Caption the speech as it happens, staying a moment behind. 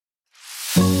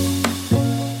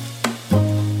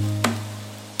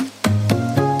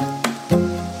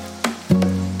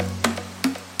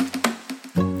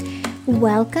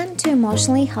Welcome to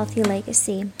Emotionally Healthy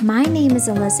Legacy. My name is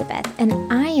Elizabeth,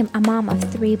 and I am a mom of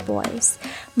 3 boys.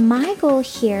 My goal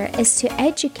here is to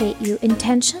educate you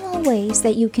intentional ways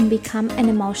that you can become an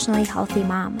emotionally healthy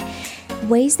mom.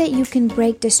 Ways that you can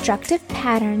break destructive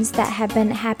patterns that have been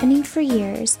happening for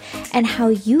years, and how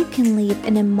you can leave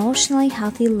an emotionally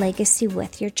healthy legacy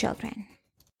with your children.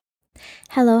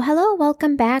 Hello,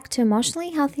 welcome back to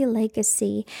Emotionally Healthy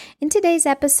Legacy. In today's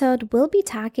episode, we'll be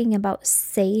talking about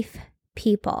safe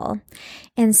people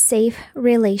and safe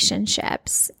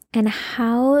relationships and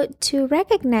how to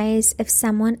recognize if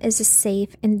someone is a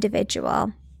safe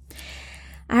individual.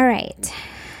 All right,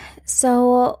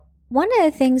 so one of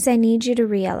the things I need you to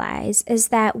realize is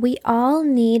that we all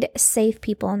need safe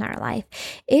people in our life.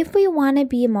 If we want to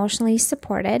be emotionally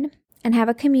supported and have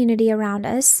a community around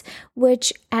us,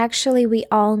 which actually we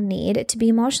all need to be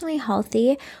emotionally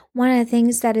healthy, one of the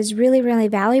things that is really, really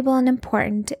valuable and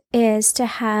important is to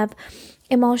have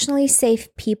emotionally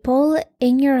safe people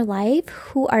in your life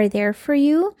who are there for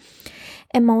you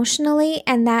emotionally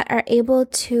and that are able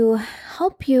to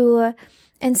help you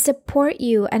and support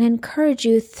you and encourage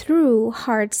you through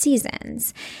hard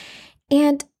seasons.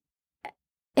 And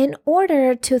in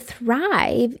order to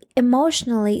thrive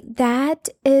emotionally, that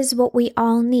is what we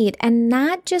all need. And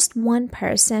not just one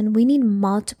person. We need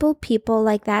multiple people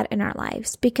like that in our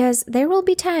lives, because there will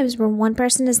be times where one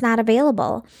person is not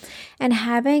available, and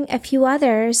having a few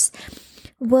others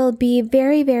will be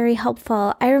very, very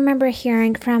helpful. I remember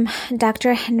hearing from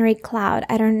Dr. Henry Cloud.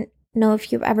 I don't know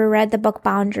if you've ever read the book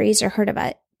Boundaries or heard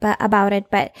about it,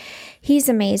 but he's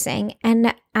amazing.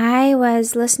 And I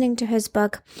was listening to his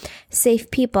book,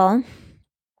 Safe People.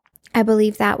 I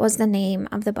believe that was the name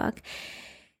of the book.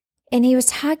 And he was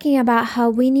talking about how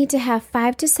we need to have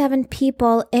 5 to 7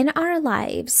 people in our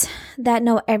lives that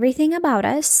know everything about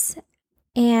us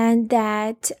and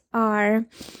that are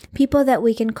people that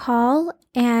we can call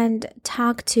and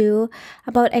talk to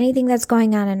about anything that's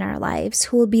going on in our lives,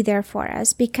 who will be there for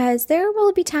us, because there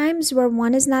will be times where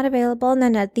one is not available and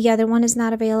then the other one is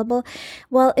not available.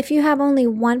 Well, if you have only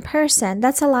one person,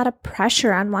 that's a lot of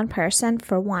pressure on one person,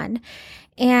 for one.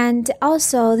 And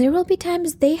also, there will be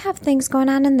times they have things going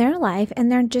on in their life and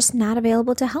they're just not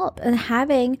available to help. And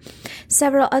having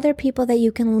several other people that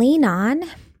you can lean on,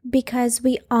 because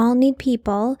we all need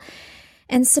people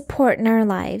and support in our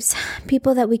lives,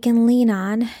 people that we can lean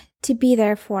on to be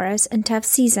there for us in tough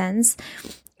seasons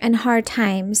and hard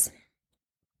times.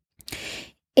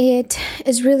 It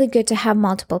is really good to have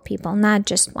multiple people, not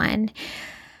just one.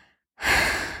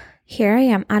 Here I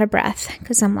am out of breath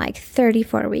because I'm like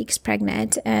 34 weeks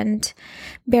pregnant, and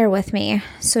bear with me.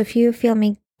 So if you feel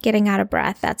me getting out of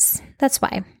breath, that's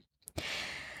why.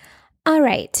 All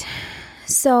right.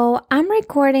 So I'm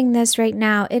recording this right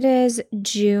now. It is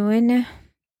June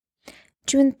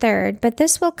 3rd, but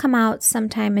this will come out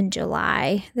sometime in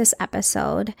July, this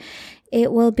episode.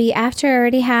 It will be after I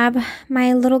already have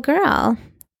my little girl,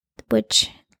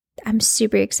 which I'm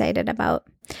super excited about.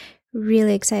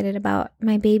 Really excited about.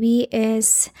 My baby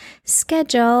is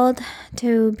scheduled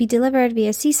to be delivered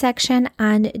via C-section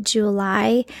on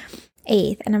July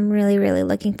 8th, and I'm really, really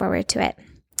looking forward to it.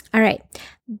 All right,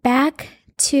 back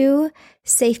to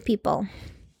safe people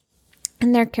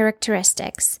and their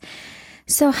characteristics.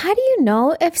 So how do you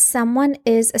know if someone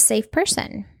is a safe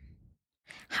person?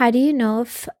 How do you know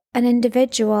if an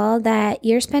individual that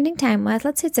you're spending time with,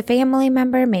 let's say it's a family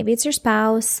member, maybe it's your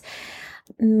spouse,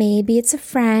 maybe it's a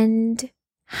friend,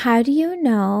 how do you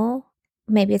know,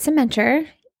 maybe it's a mentor,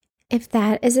 if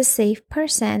that is a safe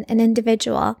person, an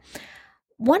individual?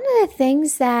 One of the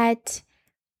things that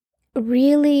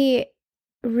really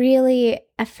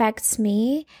affects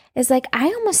me is like I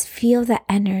almost feel the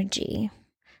energy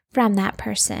from that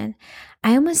person.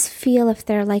 I almost feel if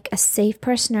they're like a safe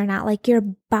person or not. Like your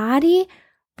body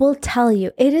will tell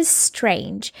you. It is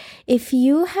strange. If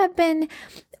you have been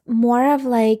more of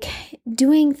like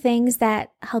doing things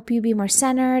that help you be more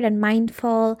centered and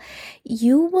mindful,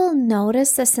 you will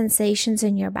notice the sensations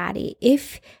in your body.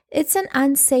 If it's an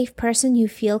unsafe person, you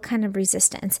feel kind of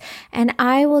resistance. And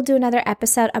I will do another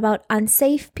episode about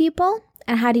unsafe people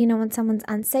and how do you know when someone's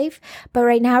unsafe. But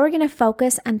right now we're going to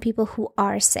focus on people who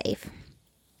are safe.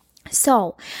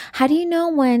 So how do you know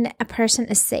when a person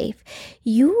is safe?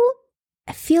 You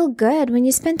feel good when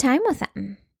you spend time with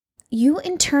them. You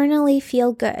internally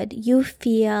feel good. You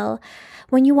feel,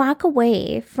 when you walk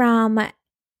away from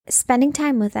spending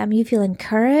time with them, you feel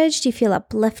encouraged, you feel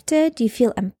uplifted, you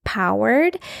feel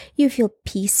empowered, you feel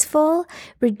peaceful,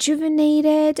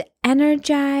 rejuvenated,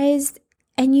 energized,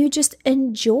 and you just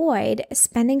enjoyed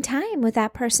spending time with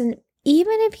that person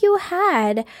even if you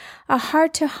had a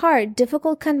heart-to-heart,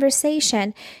 difficult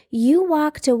conversation, you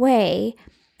walked away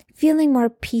feeling more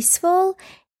peaceful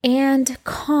and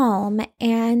calm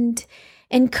and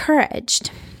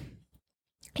encouraged.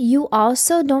 You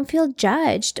also don't feel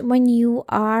judged when you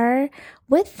are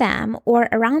with them or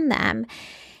around them.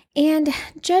 And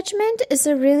judgment is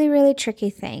a really, really tricky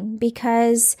thing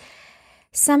because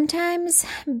sometimes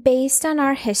based on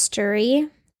our history,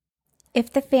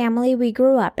 if the family we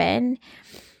grew up in,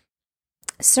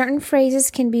 certain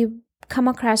phrases can come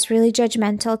across really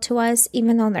judgmental to us,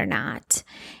 even though they're not.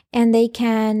 And they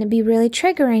can be really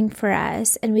triggering for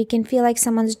us. And we can feel like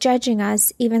someone's judging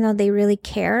us, even though they really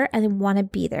care and want to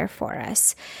be there for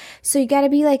us. So you got to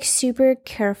be like super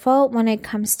careful when it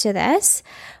comes to this.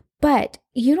 But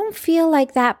you don't feel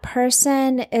like that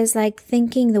person is like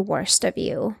thinking the worst of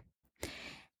you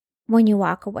when you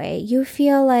walk away. You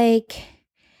feel like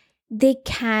they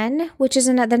can, which is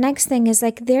the next thing is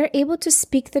like they're able to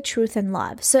speak the truth in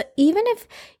love. So even if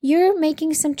you're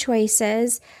making some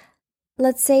choices,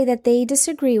 let's say that they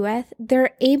disagree with,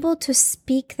 they're able to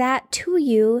speak that to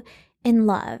you in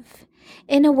love,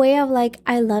 in a way of like,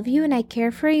 I love you and I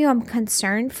care for you. I'm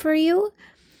concerned for you.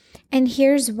 And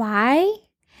here's why.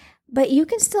 But you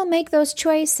can still make those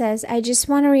choices. I just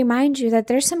want to remind you that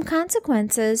there's some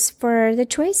consequences for the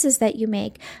choices that you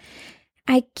make.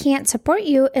 I can't support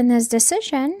you in this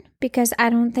decision because I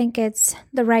don't think it's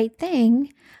the right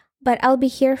thing, but I'll be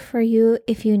here for you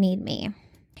if you need me.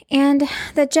 And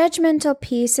the judgmental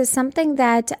piece is something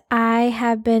that I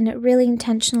have been really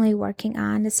intentionally working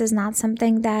on. This is not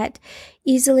something that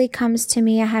easily comes to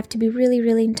me. I have to be really,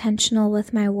 really intentional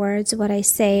with my words, what I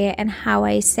say and how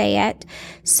I say it,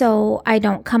 so I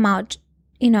don't come out,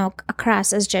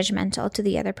 across as judgmental to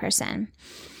the other person.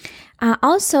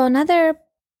 Also, another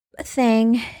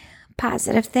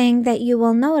positive thing that you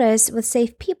will notice with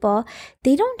safe people,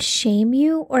 they don't shame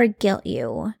you or guilt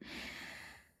you.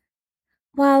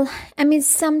 Well,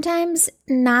 sometimes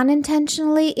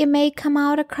non-intentionally it may come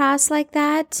out across like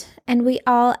that, and we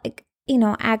all,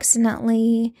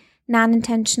 accidentally,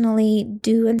 non-intentionally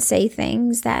do and say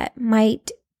things that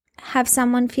might have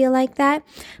someone feel like that,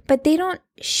 but they don't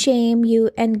shame you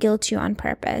and guilt you on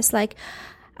purpose. Like,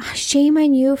 shame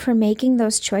on you for making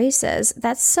those choices.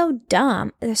 That's so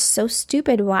dumb. That's so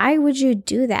stupid. Why would you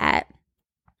do that?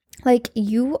 Like,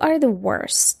 you are the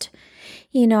worst,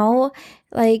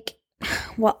 like,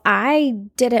 well, I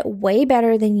did it way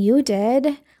better than you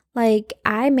did. Like,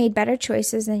 I made better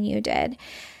choices than you did.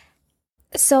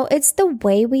 So it's the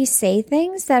way we say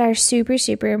things that are super,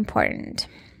 super important.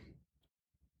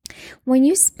 When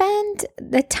you spend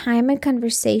the time and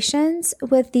conversations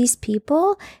with these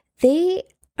people, they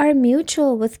are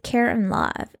mutual with care and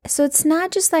love. So it's not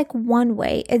just like one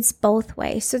way, it's both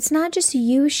ways. So it's not just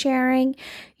you sharing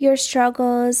your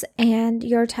struggles and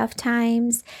your tough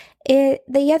times.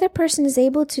 The other person is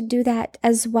able to do that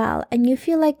as well. And you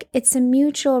feel like it's a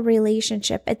mutual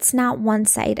relationship. It's not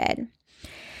one-sided.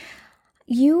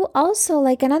 You also,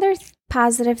 like another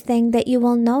positive thing that you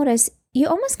will notice, you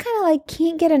almost kind of like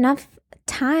can't get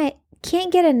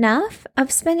enough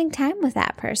of spending time with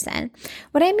that person.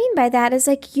 What I mean by that is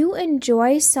like you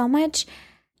enjoy so much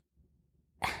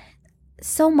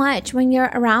when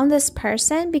you're around this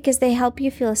person because they help you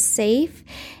feel safe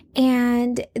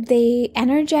and they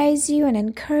energize you and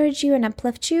encourage you and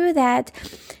uplift you, that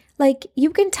like you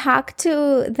can talk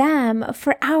to them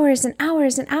for hours and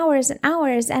hours and hours and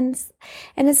hours. And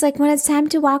it's like when it's time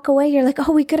to walk away, you're like,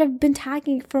 oh, we could have been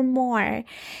talking for more.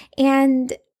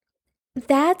 And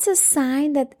that's a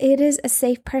sign that it is a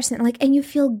safe person. Like, and you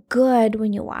feel good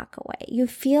when you walk away. You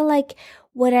feel like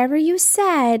whatever you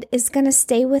said is going to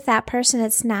stay with that person.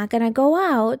 It's not going to go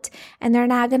out and they're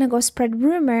not going to go spread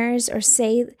rumors or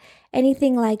say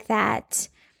anything like that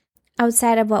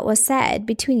outside of what was said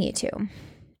between you two.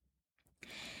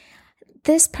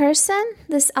 This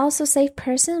also safe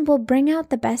person will bring out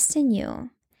the best in you.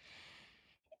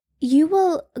 You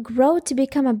will grow to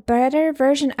become a better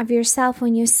version of yourself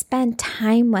when you spend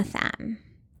time with them.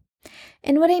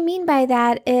 And what I mean by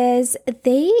that is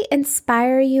they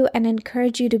inspire you and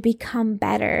encourage you to become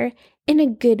better in a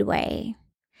good way.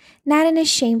 Not in a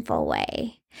shameful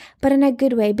way, but in a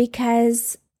good way,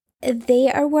 because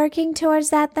they are working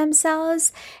towards that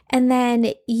themselves, and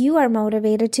then you are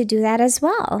motivated to do that as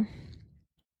well.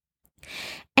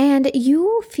 And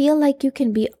you feel like you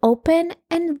can be open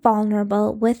and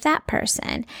vulnerable with that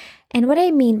person. And what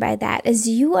I mean by that is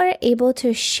you are able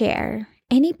to share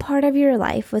any part of your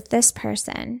life with this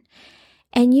person,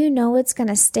 and you know it's going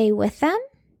to stay with them,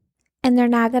 and they're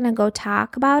not going to go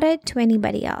talk about it to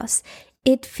anybody else.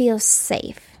 It feels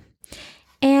safe.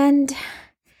 And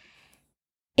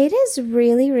it is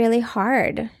really, really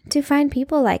hard to find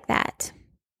people like that.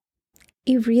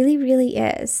 It really, really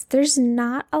is. There's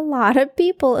not a lot of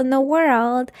people in the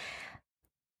world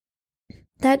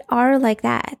that are like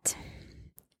that.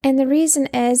 And the reason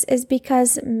is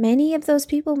because many of those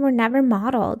people were never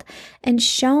modeled and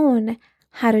shown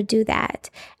how to do that.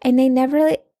 And they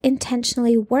never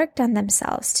intentionally worked on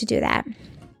themselves to do that.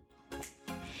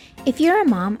 If you're a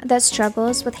mom that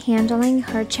struggles with handling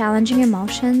her challenging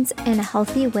emotions in a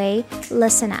healthy way,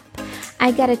 listen up.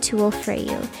 I got a tool for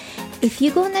you. If you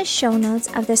go in the show notes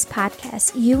of this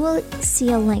podcast, you will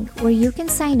see a link where you can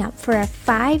sign up for a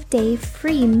 5-day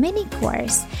free mini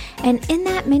course. And in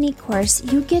that mini course,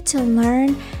 you get to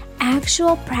learn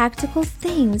actual practical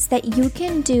things that you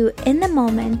can do in the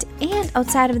moment and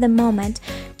outside of the moment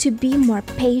to be more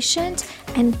patient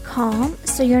and calm,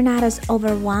 so you're not as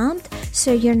overwhelmed,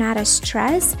 so you're not as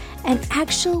stressed, and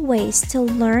actual ways to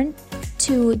learn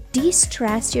to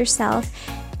de-stress yourself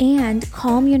and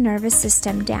calm your nervous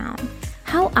system down.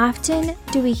 How often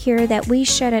do we hear that we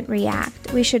shouldn't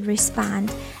react, we should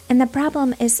respond? And the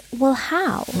problem is, well,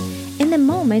 how? In the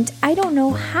moment, I don't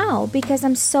know how because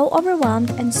I'm so overwhelmed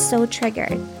and so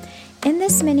triggered. In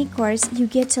this mini course, you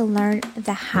get to learn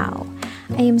the how.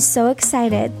 I am so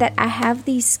excited that I have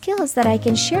these skills that I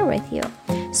can share with you.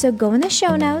 So go in the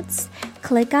show notes,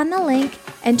 click on the link,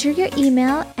 enter your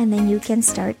email, and then you can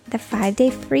start the 5-day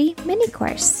free mini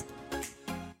course.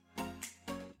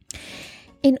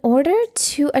 In order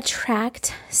to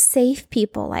attract safe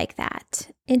people like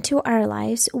that into our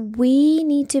lives, we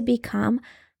need to become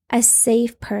a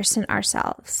safe person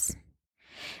ourselves.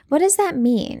 What does that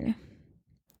mean?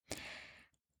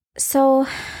 So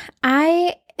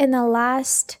in the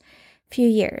last few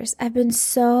years, I've been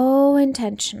so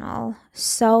intentional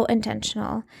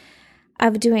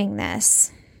of doing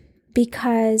this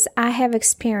because I have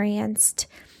experienced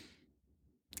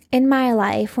in my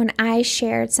life when I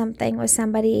shared something with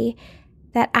somebody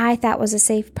that I thought was a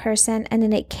safe person, and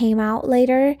then it came out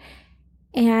later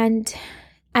and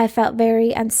I felt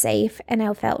very unsafe and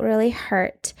I felt really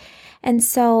hurt. And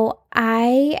so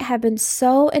I have been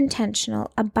so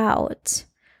intentional about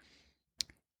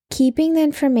keeping the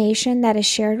information that is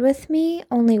shared with me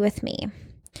only with me.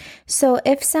 So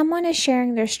if someone is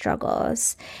sharing their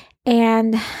struggles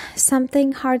and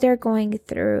something hard they're going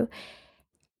through,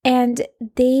 and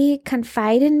they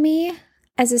confide in me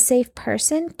as a safe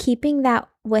person, keeping that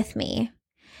with me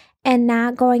and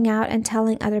not going out and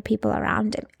telling other people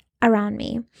around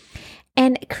me,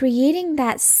 and creating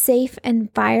that safe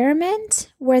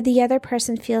environment where the other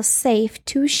person feels safe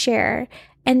to share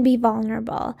and be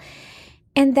vulnerable.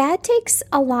 And that takes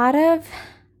a lot of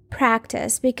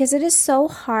practice because it is so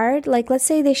hard. Like, let's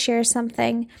say they share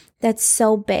something that's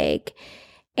so big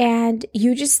and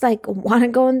you just want to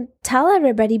go and tell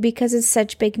everybody because it's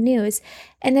such big news.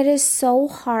 And it is so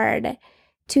hard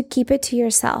to keep it to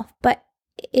yourself, but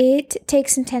it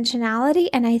takes intentionality.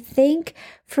 And I think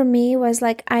for me was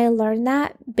I learned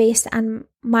that based on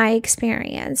my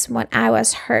experience when I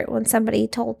was hurt, when somebody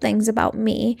told things about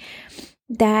me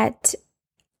that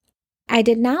I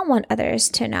did not want others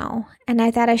to know. And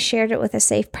I thought I shared it with a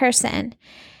safe person.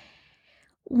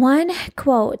 One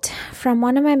quote from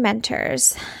one of my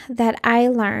mentors that I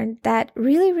learned that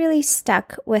really, really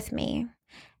stuck with me,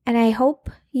 and I hope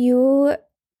you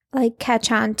catch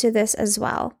on to this as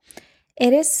well.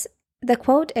 The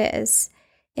quote is,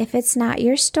 if it's not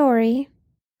your story,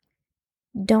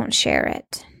 don't share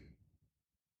it.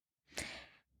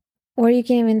 Or you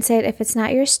can even say it, if it's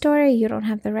not your story, you don't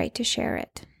have the right to share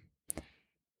it.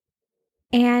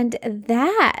 And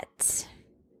that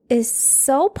is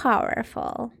so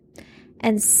powerful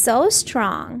and so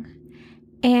strong.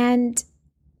 And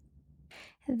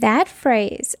that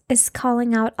phrase is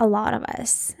calling out a lot of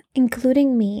us,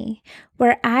 including me,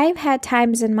 where I've had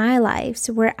times in my life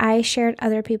where I shared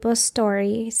other people's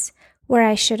stories where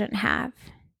I shouldn't have.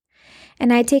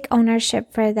 And I take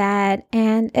ownership for that.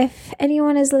 And if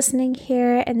anyone is listening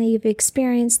here and you've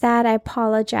experienced that, I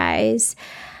apologize.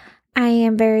 I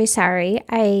am very sorry.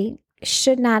 I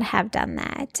should not have done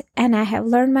that. And I have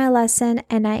learned my lesson,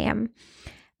 and I am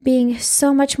being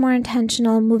so much more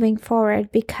intentional moving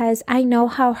forward because I know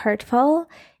how hurtful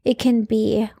it can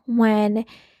be when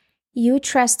you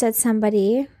trusted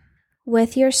somebody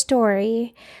with your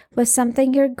story, with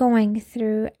something you're going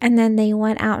through, and then they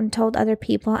went out and told other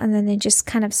people, and then they just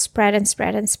kind of spread and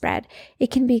spread and spread.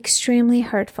 It can be extremely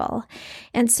hurtful.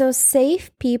 And so safe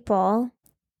people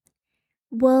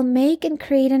will make and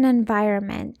create an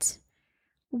environment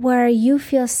where you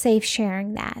feel safe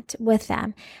sharing that with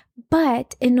them.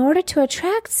 But in order to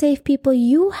attract safe people,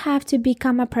 you have to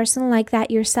become a person like that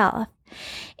yourself.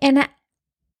 And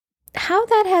how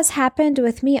that has happened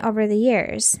with me over the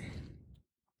years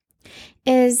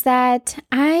is that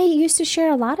I used to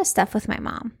share a lot of stuff with my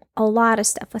mom.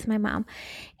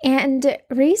 And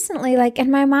recently,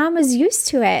 and my mom is used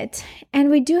to it,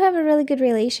 and we do have a really good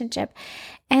relationship.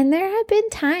 And there have been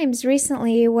times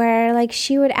recently where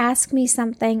she would ask me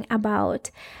something about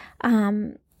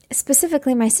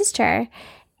specifically my sister.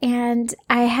 And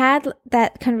I had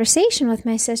that conversation with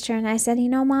my sister, and I said,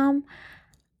 Mom,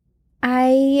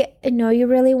 I know you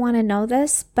really want to know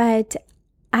this, but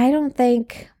I don't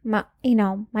think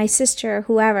my sister or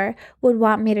whoever would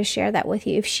want me to share that with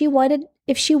you. If she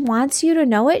wants you to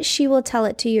know it, she will tell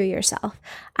it to you yourself.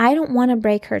 I don't want to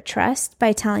break her trust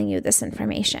by telling you this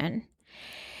information.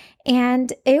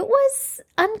 And it was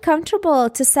uncomfortable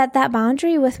to set that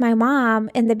boundary with my mom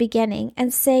in the beginning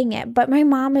and saying it. But my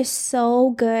mom is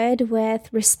so good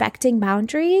with respecting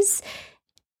boundaries,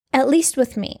 at least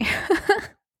with me.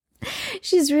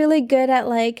 She's really good at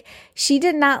she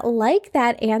did not like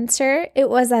that answer. It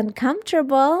was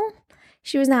uncomfortable.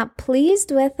 She was not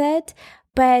pleased with it,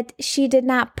 but she did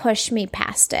not push me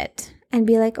past it and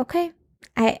be like, okay,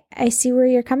 I see where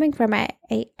you're coming from.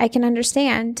 I can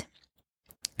understand.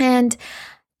 And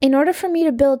in order for me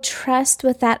to build trust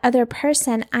with that other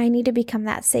person, I need to become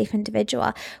that safe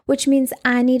individual, which means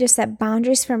I need to set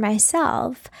boundaries for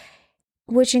myself,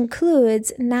 which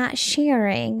includes not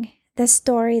sharing the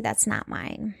story that's not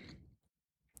mine.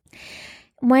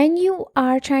 When you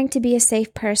are trying to be a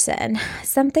safe person,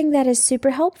 something that is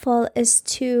super helpful is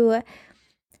to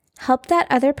help that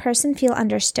other person feel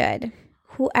understood.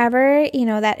 Whoever,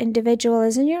 that individual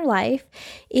is in your life,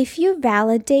 if you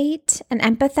validate and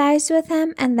empathize with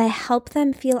them and they help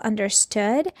them feel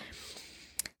understood.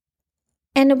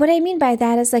 And what I mean by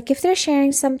that is if they're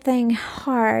sharing something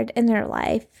hard in their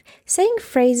life, saying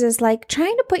phrases like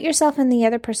trying to put yourself in the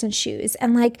other person's shoes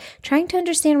and trying to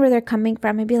understand where they're coming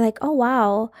from and be like, oh,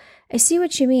 wow, I see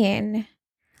what you mean.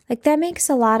 That makes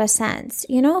a lot of sense.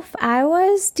 If I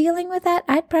was dealing with that,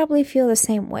 I'd probably feel the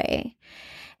same way.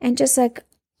 And just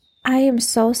I am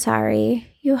so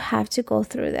sorry you have to go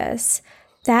through this.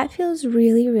 That feels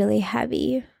really, really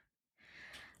heavy.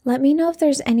 Let me know if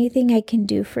there's anything I can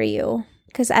do for you,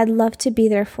 because I'd love to be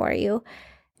there for you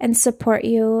and support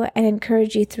you and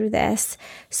encourage you through this.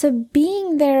 So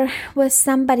being there with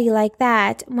somebody like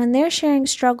that, when they're sharing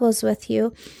struggles with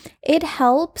you, it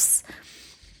helps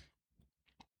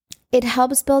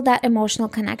build that emotional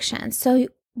connection. So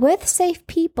with safe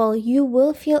people, you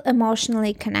will feel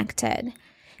emotionally connected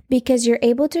because you're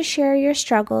able to share your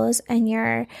struggles and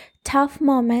your tough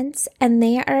moments, and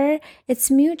it's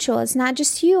mutual. It's not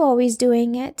just you always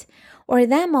doing it or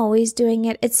them always doing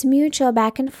it. It's mutual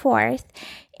back and forth.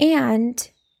 And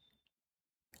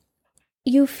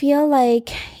you feel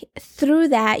through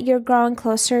that, you're growing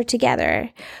closer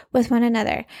together with one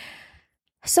another.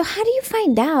 So how do you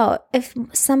find out if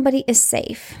somebody is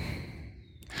safe?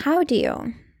 How do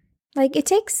you? It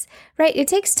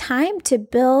takes time to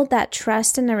build that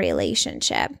trust in a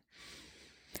relationship.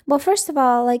 Well, first of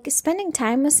all, spending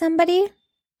time with somebody,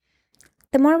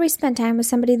 the more we spend time with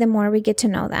somebody, the more we get to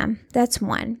know them. That's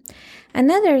one.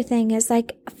 Another thing is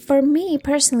for me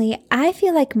personally, I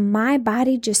feel my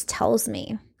body just tells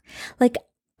me.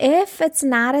 If it's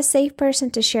not a safe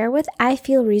person to share with, I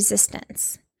feel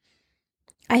resistance.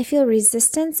 I feel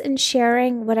resistance in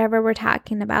sharing whatever we're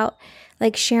talking about,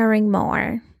 sharing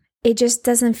more. It just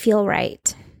doesn't feel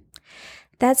right.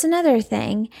 That's another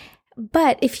thing.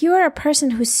 But if you are a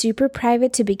person who's super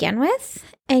private to begin with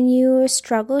and you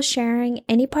struggle sharing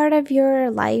any part of your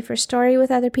life or story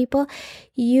with other people,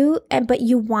 but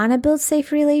you want to build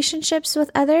safe relationships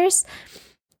with others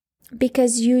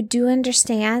because you do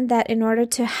understand that in order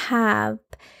to have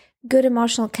good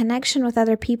emotional connection with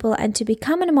other people and to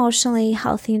become an emotionally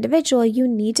healthy individual, you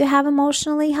need to have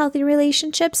emotionally healthy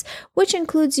relationships, which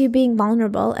includes you being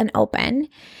vulnerable and open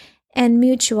and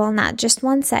mutual, not just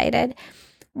one-sided.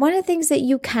 One of the things that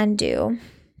you can do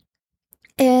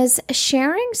is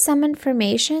sharing some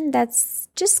information that's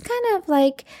just kind of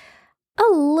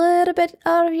a little bit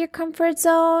out of your comfort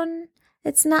zone.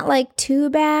 It's not too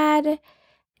bad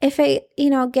if it,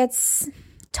 gets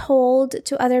told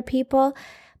to other people.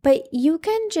 But you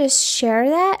can just share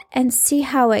that and see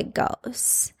how it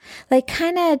goes.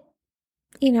 Kind of,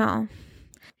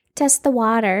 test the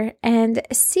water and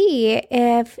see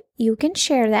if you can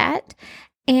share that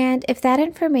and if that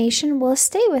information will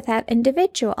stay with that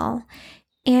individual.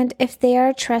 And if they are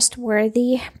a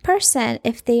trustworthy person,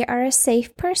 if they are a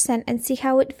safe person, and see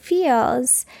how it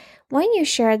feels when you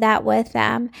share that with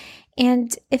them,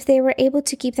 and if they were able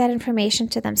to keep that information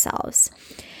to themselves.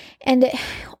 And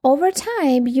over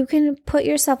time, you can put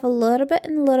yourself a little bit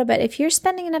and a little bit. If you're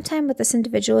spending enough time with this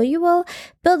individual, you will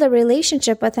build a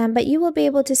relationship with them, but you will be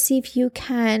able to see if you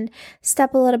can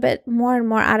step a little bit more and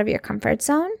more out of your comfort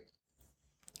zone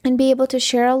and be able to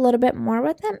share a little bit more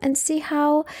with them and see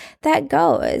how that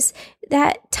goes.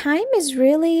 That time is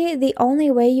really the only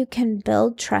way you can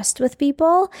build trust with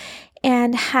people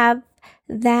and have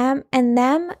them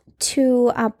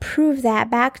to prove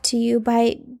that back to you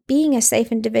by being a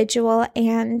safe individual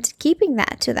and keeping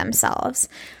that to themselves.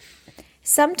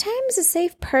 Sometimes a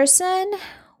safe person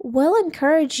will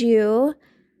encourage you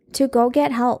to go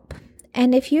get help.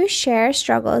 And if you share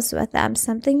struggles with them,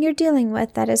 something you're dealing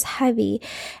with that is heavy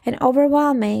and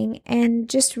overwhelming and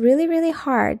just really, really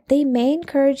hard, they may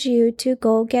encourage you to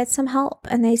go get some help.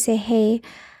 And they say, hey,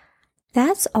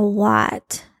 that's a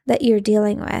lot that you're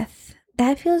dealing with.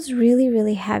 That feels really,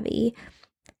 really heavy.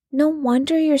 No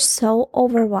wonder you're so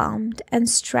overwhelmed and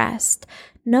stressed.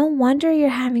 No wonder you're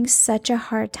having such a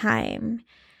hard time.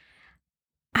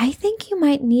 I think you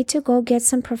might need to go get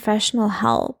some professional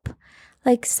help,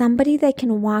 like somebody that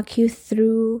can walk you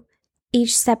through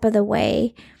each step of the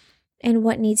way and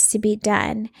what needs to be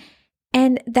done.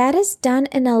 And that is done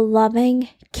in a loving,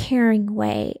 caring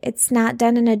way. It's not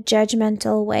done in a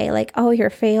judgmental way, like, oh, you're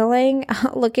failing.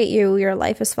 Look at you. Your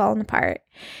life is falling apart.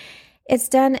 It's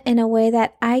done in a way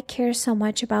that I care so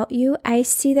much about you. I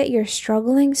see that you're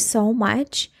struggling so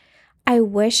much. I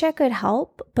wish I could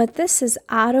help, but this is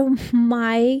out of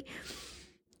my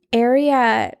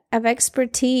area of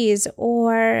expertise,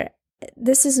 or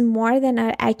this is more than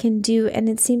I can do, and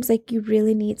it seems like you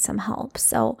really need some help.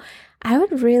 So I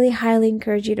would really highly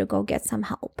encourage you to go get some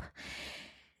help.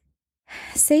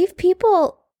 Safe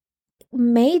people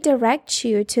may direct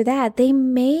you to that. They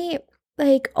may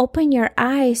open your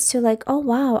eyes to oh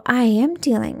wow, I am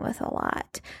dealing with a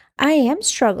lot. I am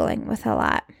struggling with a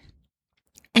lot.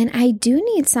 And I do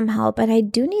need some help, and I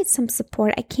do need some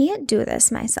support. I can't do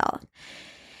this myself.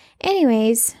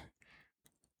 Anyways,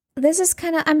 this is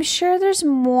I'm sure there's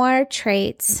more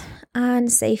traits on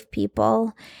safe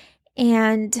people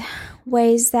and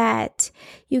ways that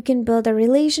you can build a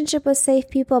relationship with safe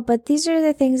people. But these are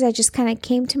the things that just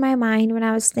came to my mind when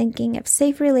I was thinking of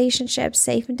safe relationships,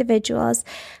 safe individuals.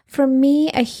 For me,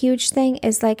 a huge thing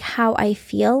is how I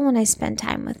feel when I spend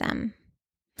time with them.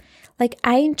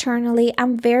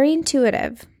 I'm very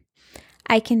intuitive.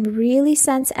 I can really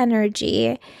sense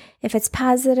energy. If it's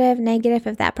positive, negative,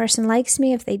 if that person likes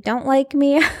me, if they don't like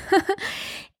me,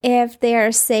 if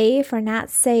they're safe or not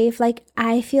safe.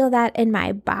 I feel that in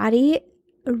my body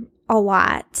a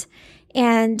lot.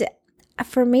 And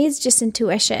for me, it's just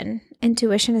intuition.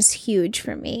 Intuition is huge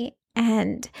for me.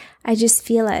 And I just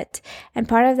feel it. And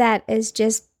part of that is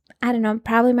just, I don't know,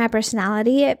 probably my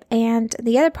personality. And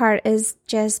the other part is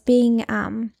just being,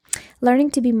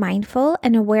 learning to be mindful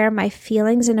and aware of my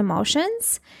feelings and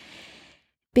emotions.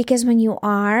 Because when you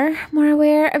are more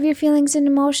aware of your feelings and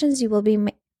emotions, you will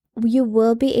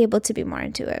be able to be more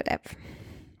intuitive.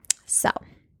 So,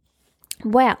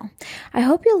 well, I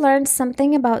hope you learned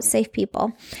something about safe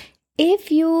people.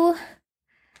 If you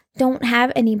don't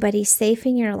have anybody safe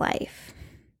in your life,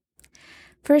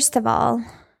 first of all,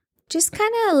 just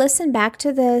listen back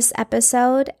to this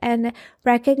episode and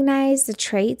recognize the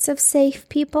traits of safe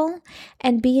people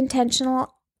and be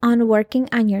intentional on working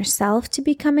on yourself to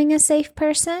becoming a safe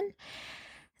person.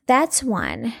 That's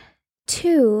one.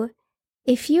 Two,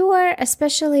 if you are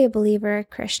especially a believer, a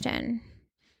Christian,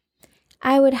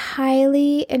 I would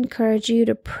highly encourage you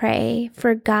to pray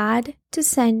for God to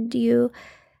send you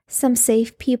some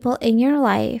safe people in your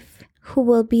life who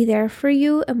will be there for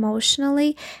you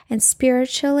emotionally and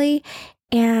spiritually,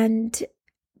 and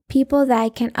people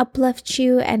that can uplift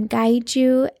you and guide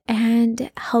you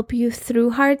and help you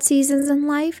through hard seasons in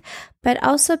life, but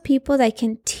also people that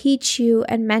can teach you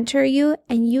and mentor you,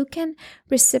 and you can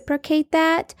reciprocate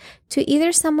that to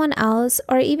either someone else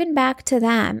or even back to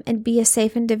them and be a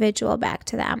safe individual back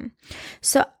to them.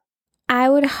 So I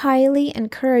would highly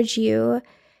encourage you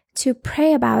to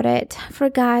pray about it for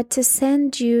God to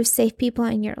send you safe people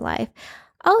in your life.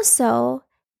 Also,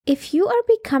 if you are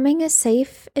becoming a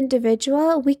safe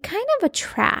individual, we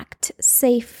attract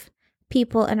safe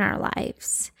people in our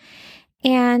lives.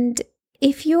 And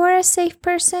if you are a safe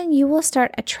person, you will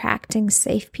start attracting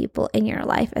safe people in your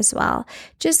life as well.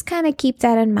 Just keep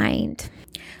that in mind.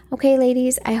 Okay,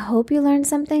 ladies, I hope you learned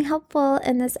something helpful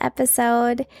in this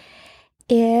episode.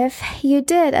 If you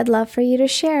did, I'd love for you to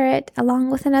share it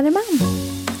along with another mom.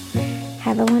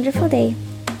 Have a wonderful day.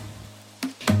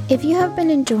 If you have been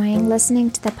enjoying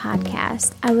listening to the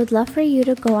podcast, I would love for you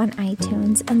to go on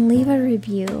iTunes and leave a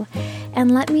review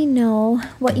and let me know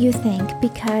what you think,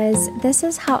 because this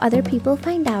is how other people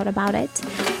find out about it.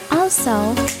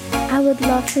 Also, I would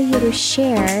love for you to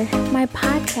share my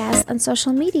podcast on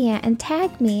social media and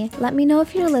tag me. Let me know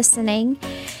if you're listening,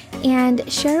 and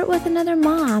share it with another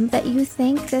mom that you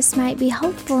think this might be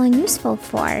helpful and useful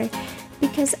for,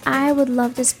 because I would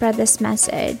love to spread this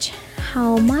message,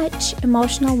 how much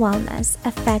emotional wellness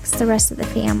affects the rest of the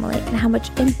family and how much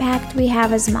impact we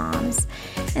have as moms,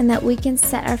 and that we can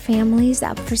set our families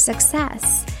up for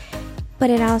success. But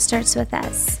it all starts with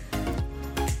us.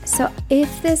 So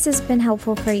if this has been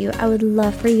helpful for you, I would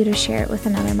love for you to share it with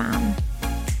another mom.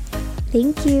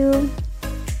 Thank you.